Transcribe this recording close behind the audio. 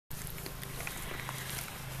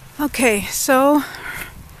Okay, so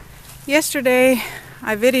yesterday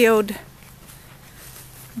I videoed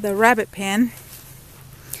the rabbit pen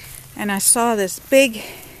and I saw this big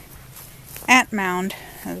ant mound.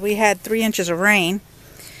 We had 3 inches of rain,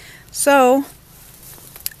 so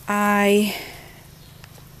I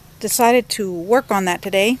decided to work on that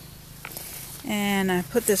today, and I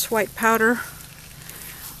put this white powder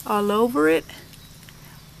all over it,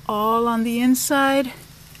 all on the inside,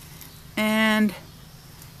 and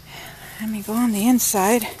let me go on the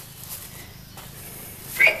inside.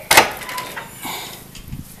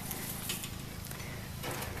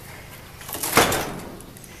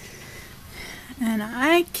 And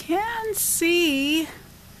I can see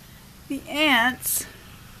the ants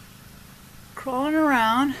crawling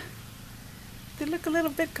around. They look a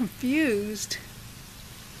little bit confused.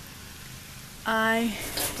 I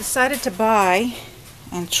decided to buy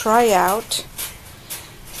and try out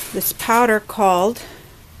this powder called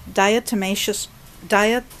Diatomaceous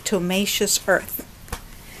earth,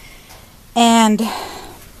 and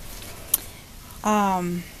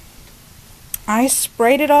I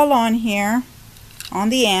sprayed it all on here on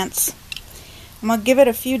the ants. I'm gonna give it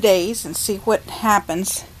a few days and see what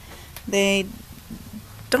happens. They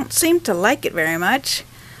don't seem to like it very much.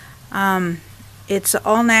 It's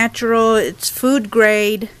all natural, it's food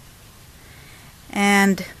grade,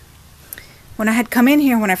 and when I had come in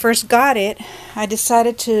here, when I first got it, I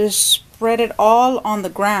decided to spread it all on the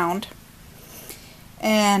ground,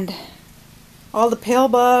 and all the pill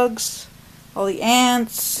bugs, all the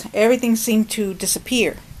ants, everything seemed to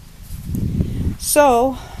disappear.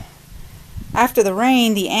 So after the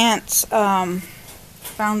rain, the ants found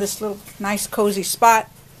this little nice cozy spot,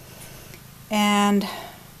 and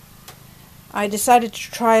I decided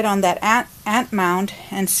to try it on that ant mound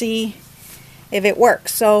and see if it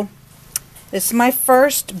works. So this is my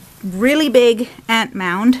first really big ant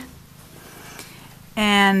mound,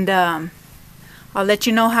 and I'll let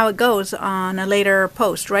you know how it goes on a later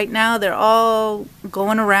post. Right now they're all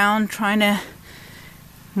going around trying to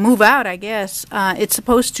move out, I guess. It's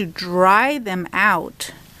supposed to dry them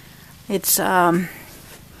out. It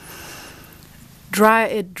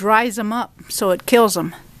dries them up, so it kills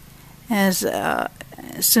them. As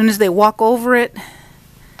soon as they walk over it,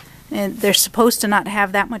 and they're supposed to not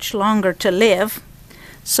have that much longer to live,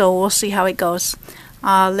 so we'll see how it goes.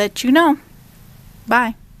 I'll let you know.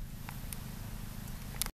 Bye.